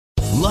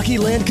Lucky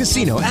Land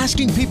Casino,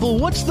 asking people,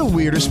 what's the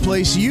weirdest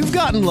place you've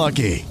gotten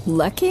lucky?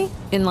 Lucky?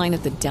 In line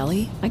at the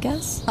deli, I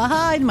guess?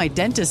 Aha, in my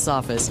dentist's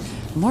office.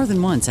 More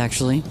than once,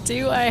 actually.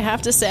 Do I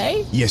have to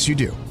say? Yes, you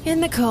do. In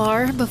the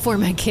car before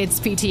my kids'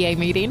 PTA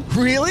meeting.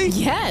 Really?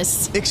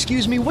 Yes.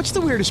 Excuse me, what's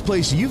the weirdest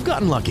place you've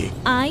gotten lucky?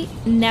 I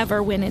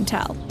never win and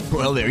tell.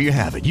 Well, there you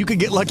have it. You can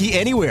get lucky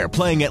anywhere,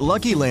 playing at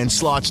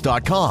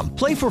LuckyLandSlots.com.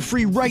 Play for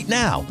free right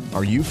now.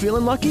 Are you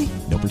feeling lucky?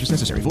 No purchase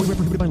necessary. Void where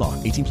prohibited by law.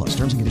 18 plus.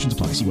 Terms and conditions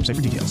apply. See website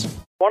for details.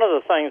 One of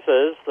the things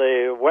is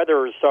the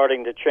weather is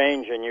starting to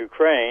change in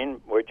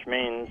Ukraine, which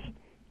means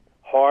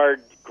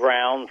hard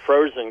ground,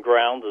 frozen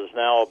ground, is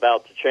now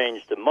about to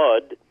change to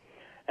mud,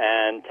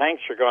 and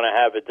tanks are going to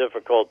have a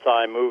difficult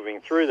time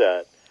moving through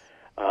that.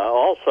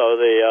 Also,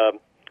 the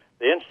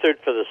Institute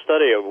for the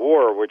Study of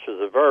War, which is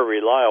a very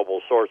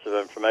reliable source of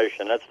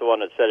information, that's the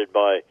one that's headed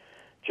by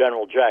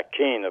General Jack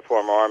Keane, the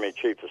former Army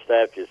Chief of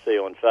Staff you see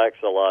on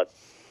Facts a lot.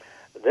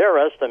 They're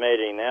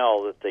estimating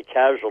now that the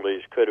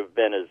casualties could have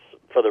been, as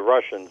for the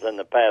Russians in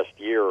the past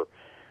year,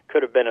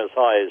 could have been as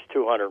high as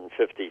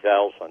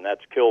 250,000.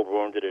 That's killed,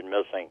 wounded, and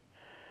missing.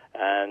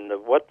 And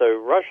what the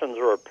Russians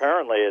are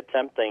apparently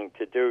attempting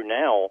to do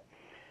now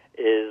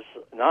is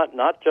not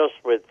just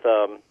with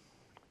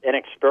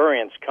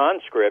inexperienced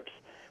conscripts,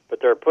 but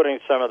they're putting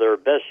some of their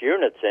best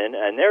units in,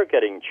 and they're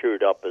getting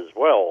chewed up as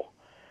well.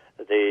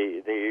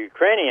 The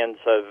Ukrainians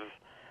have,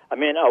 I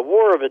mean, a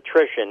war of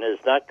attrition is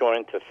not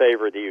going to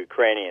favor the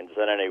Ukrainians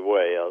in any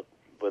way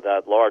with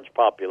that large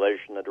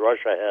population that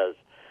Russia has.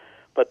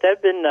 But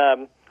they've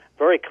been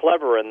very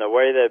clever in the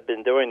way they've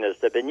been doing this.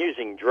 They've been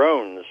using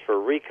drones for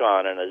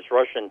recon, and as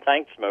Russian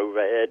tanks move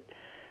ahead,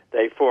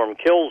 they form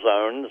kill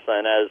zones,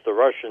 and as the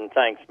Russian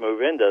tanks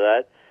move into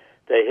that,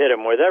 they hit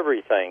them with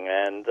everything,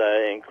 and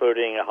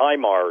including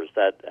HIMARS,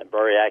 that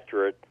very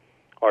accurate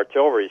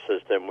artillery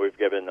system we've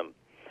given them.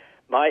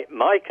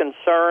 My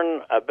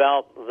concern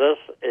about this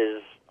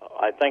is,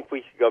 I think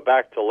we should go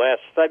back to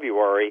last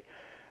February,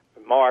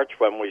 March,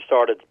 when we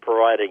started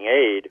providing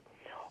aid.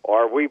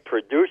 Are we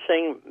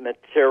producing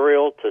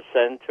material to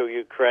send to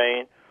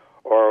Ukraine,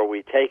 or are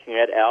we taking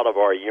it out of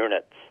our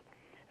units?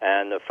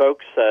 And the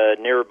folks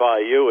nearby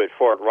you at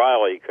Fort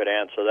Riley could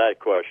answer that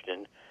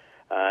question.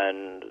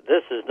 And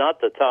this is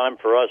not the time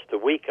for us to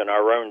weaken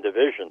our own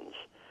divisions,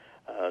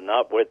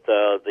 not with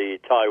the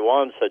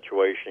Taiwan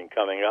situation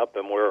coming up,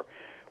 and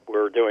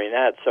we're doing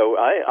that. So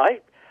I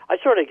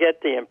sort of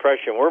get the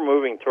impression we're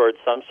moving towards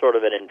some sort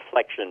of an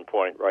inflection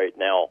point right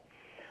now,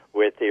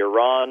 with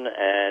Iran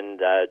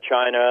and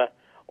China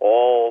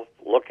all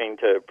looking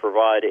to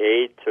provide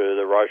aid to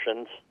the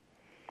Russians.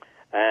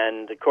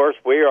 And, of course,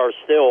 we are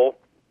still,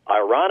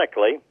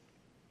 ironically,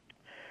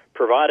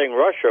 providing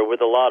Russia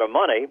with a lot of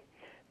money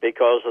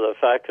because of the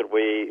fact that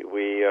we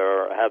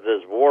have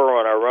this war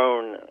on our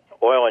own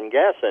oil and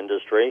gas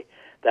industry.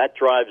 That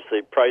drives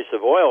the price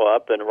of oil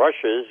up, and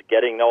Russia's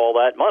getting all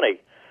that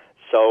money.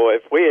 So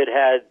if we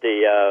had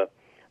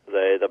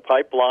the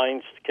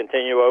pipelines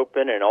continue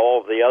open and all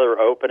of the other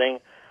opening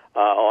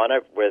on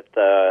it, with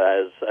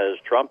as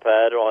Trump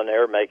had on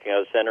there, making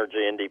us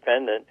energy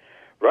independent,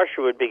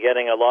 Russia would be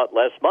getting a lot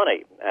less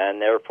money,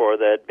 and therefore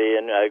they'd be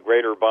in a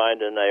greater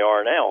bind than they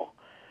are now.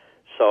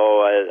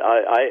 So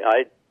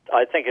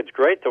I think it's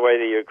great the way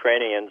the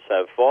Ukrainians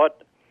have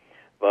fought,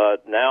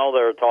 but now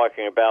they're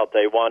talking about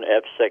they want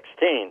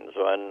F-16s,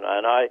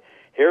 and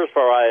here's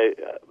where I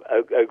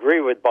agree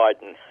with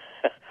Biden.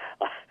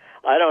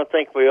 I don't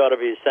think we ought to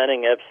be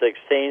sending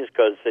F-16s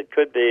because it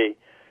could be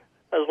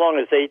as long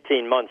as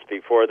 18 months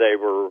before they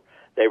were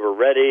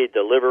ready,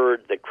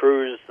 delivered, the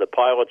crews, the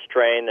pilots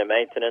trained, the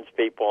maintenance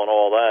people, and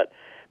all that.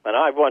 And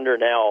I wonder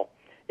now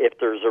if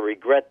there's a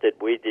regret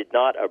that we did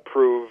not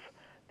approve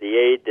the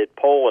aid that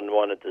Poland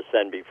wanted to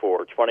send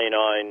before,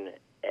 29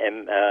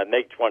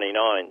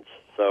 MiG-29s.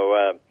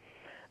 So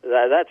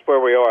that's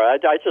where we are.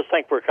 I just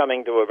think we're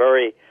coming to a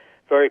very,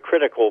 very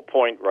critical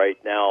point right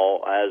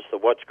now as to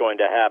what's going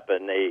to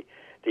happen. The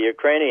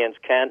Ukrainians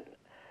can't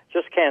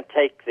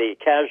take the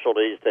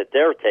casualties that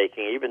they're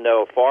taking, even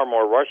though far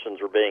more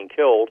Russians are being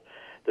killed.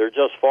 There are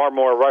just far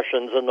more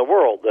Russians in the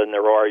world than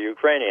there are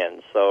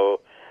Ukrainians.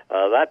 So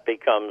that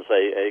becomes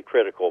a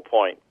critical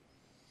point.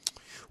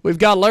 We've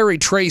got Larry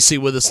Tracy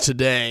with us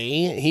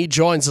today. He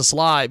joins us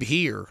live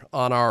here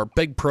on our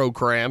big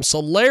program. So,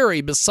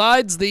 Larry,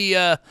 besides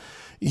the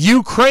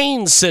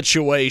Ukraine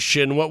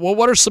situation,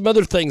 what are some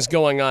other things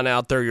going on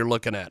out there you're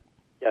looking at?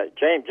 Yeah,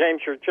 James,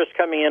 you're just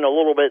coming in a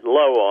little bit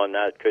low on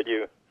that. Could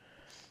you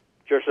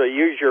just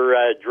use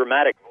your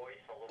dramatic voice?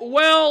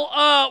 Well,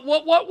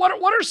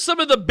 what are some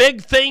of the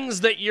big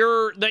things that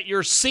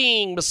you're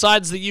seeing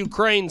besides the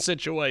Ukraine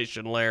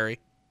situation, Larry?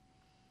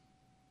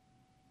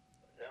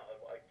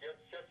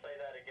 Just say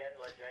that again,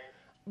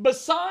 James.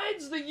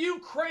 Besides the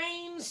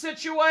Ukraine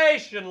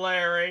situation,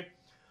 Larry,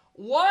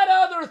 what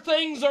other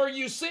things are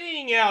you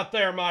seeing out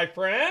there, my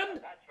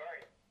friend?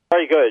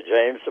 Very good,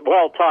 James.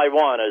 Well,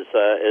 Taiwan is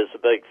a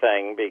big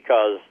thing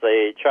because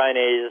the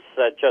Chinese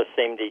just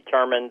seem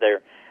determined.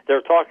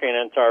 They're talking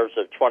in terms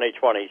of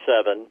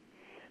 2027,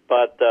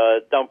 But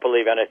don't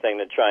believe anything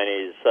the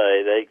Chinese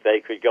say.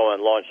 They could go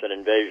and launch an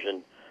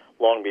invasion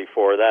long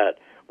before that.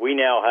 We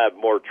now have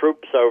more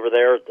troops over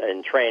there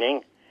in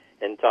training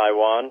in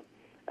Taiwan,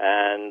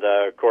 and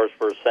of course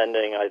we're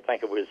sending, I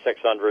think it was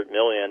 $600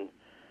 million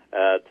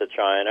to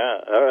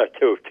China,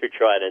 to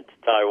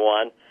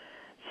Taiwan.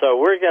 So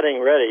we're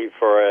getting ready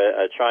for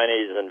a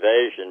Chinese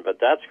invasion, but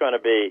that's going to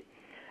be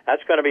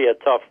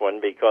a tough one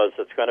because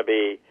it's going to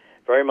be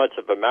very much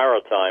of a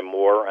maritime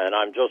war, and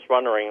I'm just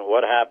wondering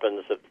what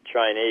happens if the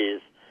Chinese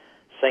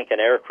sink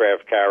an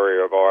aircraft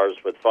carrier of ours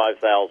with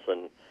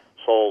 5,000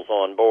 souls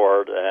on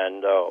board,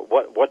 and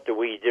what do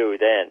we do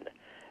then?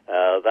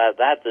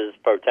 That is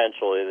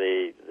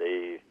potentially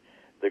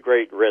the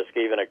great risk,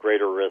 even a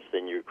greater risk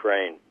than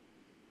Ukraine.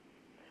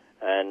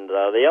 And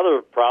the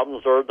other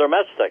problems are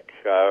domestic.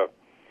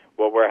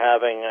 What we're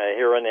having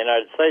here in the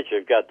United States,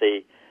 you've got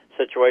the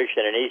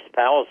situation in East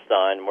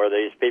Palestine where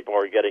these people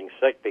are getting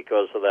sick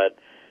because of that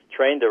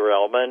train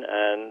derailment,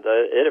 and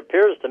it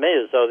appears to me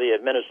as though the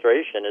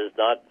administration is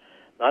not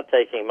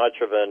taking much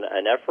of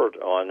an effort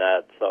on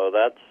that, so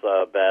that's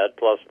bad.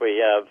 Plus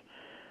we have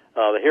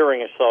the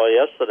hearing I saw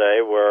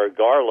yesterday where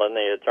Garland,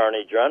 the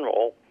Attorney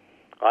General,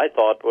 I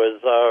thought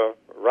was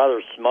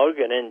rather smug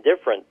and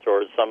indifferent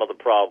towards some of the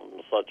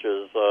problems, such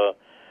as the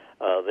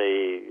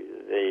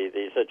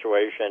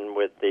situation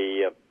with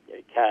the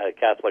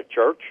Catholic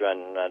Church,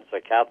 and as a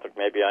Catholic,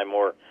 maybe I'm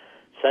more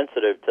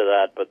sensitive to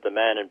that, but the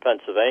man in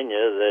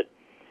Pennsylvania that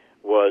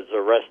was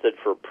arrested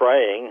for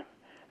praying,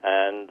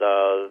 and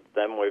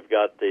then we've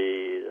got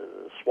the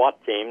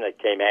SWAT team that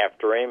came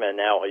after him, and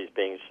now he's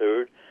being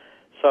sued.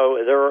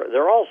 So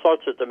there are all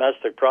sorts of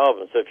domestic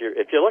problems. If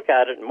you look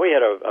at it, and we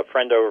had a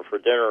friend over for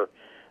dinner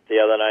the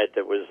other night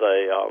that was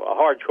a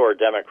hardcore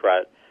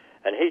Democrat,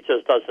 and he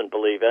just doesn't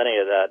believe any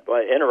of that.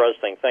 But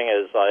interesting thing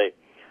is,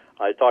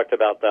 I talked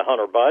about the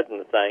Hunter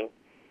Biden thing,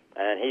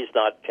 and he's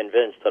not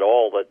convinced at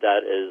all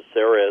that is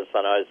serious.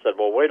 And I said,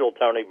 well, wait till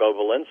Tony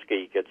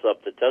Bobulinski gets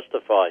up to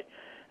testify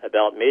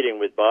about meeting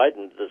with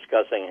Biden,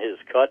 discussing his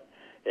cut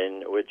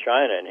with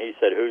China. And he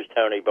said, who's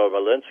Tony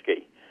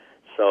Bobulinski?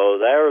 So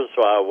there's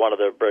one of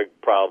the big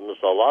problems.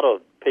 A lot of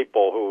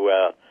people who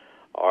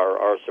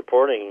are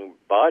supporting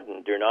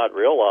Biden do not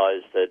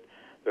realize that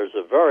there's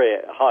a very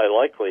high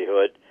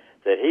likelihood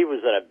that he was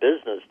in a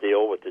business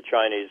deal with the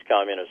Chinese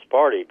Communist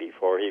Party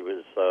before he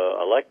was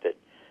elected.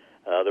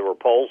 There were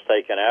polls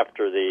taken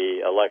after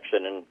the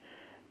election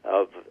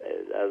of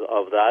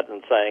that,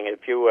 and saying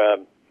if you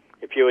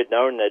had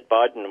known that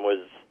Biden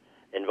was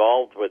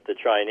involved with the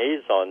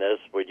Chinese on this,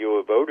 would you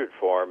have voted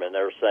for him? And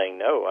they're saying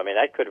no. I mean,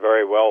 that could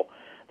very well,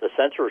 the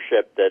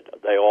censorship that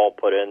they all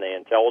put in, the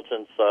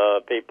intelligence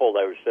people,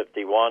 there was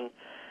 51,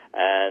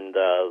 and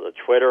the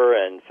Twitter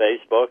and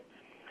Facebook,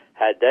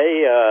 had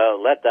they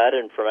let that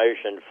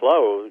information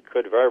flow, it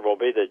could very well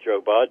be that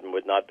Joe Biden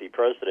would not be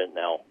president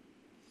now.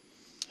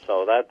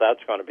 So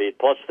that's going to be,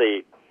 plus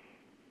the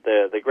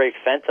great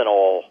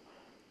fentanyl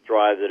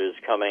drive that is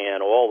coming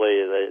in, all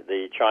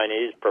the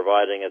Chinese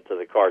providing it to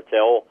the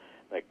cartel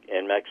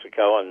in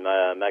Mexico, and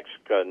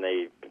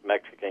the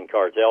Mexican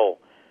cartel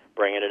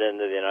bringing it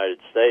into the United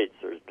States.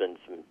 There's been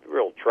some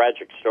real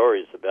tragic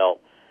stories about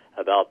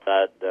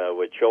that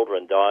with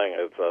children dying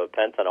of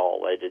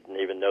fentanyl. They didn't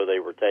even know they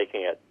were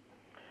taking it.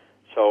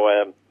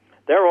 So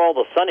there are all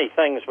the sunny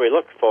things we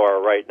look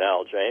for right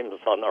now, James,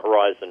 on the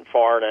horizon,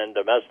 foreign and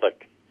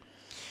domestic.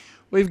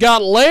 We've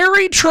got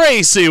Larry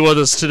Tracy with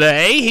us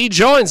today. He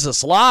joins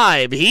us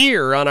live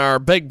here on our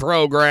big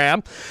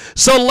program.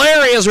 So,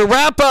 Larry, as we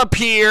wrap up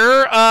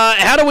here,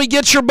 how do we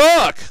get your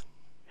book?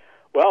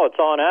 Well, it's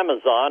on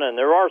Amazon, and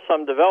there are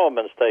some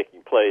developments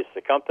taking place.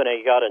 The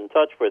company got in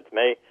touch with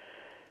me.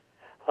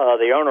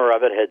 The owner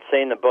of it had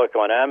seen the book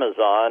on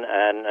Amazon,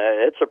 and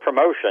it's a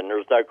promotion.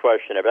 There's no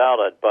question about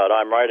it, but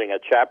I'm writing a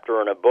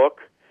chapter in a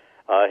book.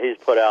 He's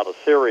put out a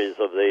series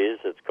of these.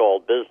 It's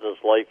called Business,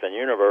 Life, and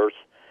Universe.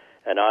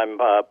 And I'm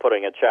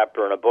putting a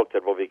chapter in a book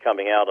that will be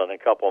coming out in a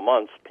couple of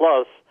months.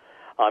 Plus,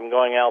 I'm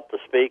going out to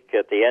speak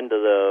at the end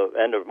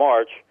of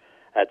March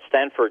at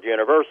Stanford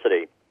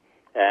University,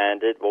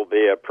 and it will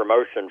be a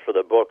promotion for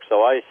the book.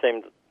 So I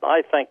think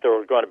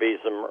there is going to be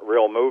some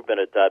real movement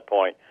at that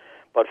point.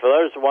 But for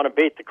those who want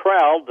to beat the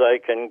crowd, they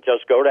can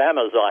just go to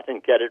Amazon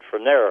and get it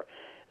from there.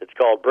 It's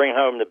called Bring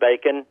Home the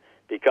Bacon,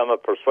 Become a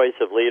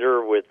Persuasive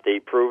Leader with the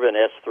Proven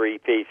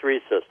S3P3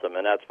 System,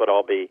 and that's what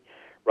I'll be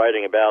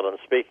writing about and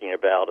speaking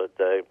about it.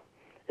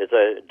 It's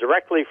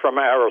directly from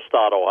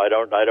Aristotle. I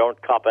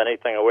don't cop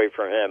anything away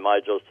from him. I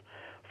just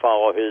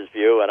follow his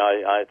view, and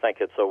I think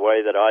it's a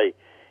way that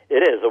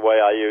it is a way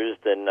I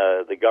used in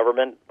the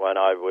government when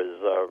I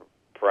was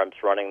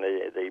perhaps running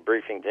the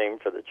briefing team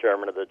for the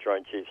chairman of the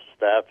Joint Chiefs of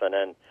Staff, and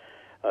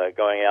then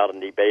going out and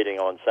debating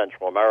on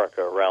Central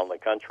America around the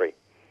country.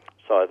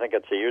 So I think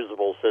it's a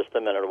usable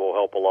system, and it will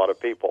help a lot of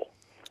people.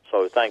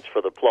 So thanks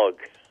for the plug.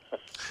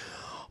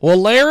 Well,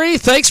 Larry,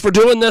 thanks for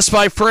doing this,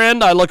 my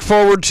friend. I look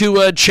forward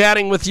to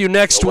chatting with you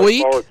next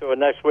week. Look forward to it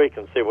next week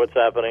and see what's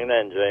happening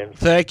then, James.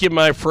 Thank you,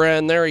 my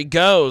friend. There he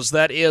goes.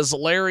 That is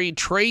Larry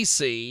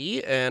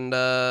Tracy, and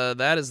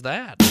that is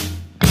that.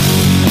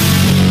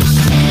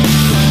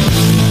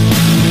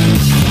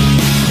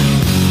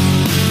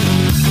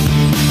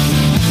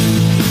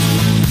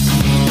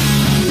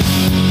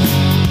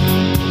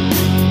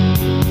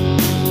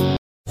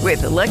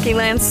 With the Lucky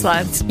Land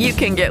Slots, you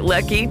can get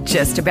lucky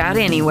just about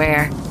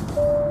anywhere.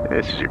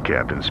 This is your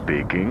captain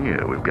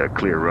speaking. We've got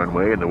clear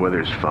runway and the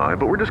weather's fine,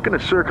 but we're just going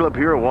to circle up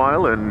here a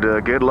while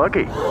and get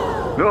lucky.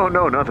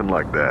 No, nothing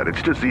like that.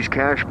 It's just these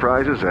cash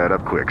prizes add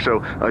up quick.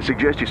 So I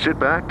suggest you sit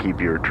back, keep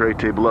your tray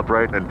table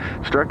upright, and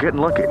start getting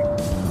lucky.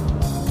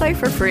 Play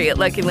for free at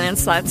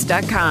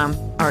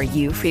LuckyLandSlots.com. Are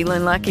you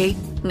feeling lucky?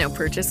 No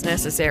purchase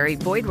necessary.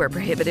 Void where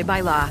prohibited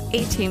by law.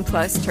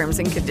 18+ terms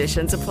and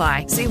conditions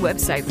apply. See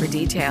website for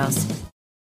details.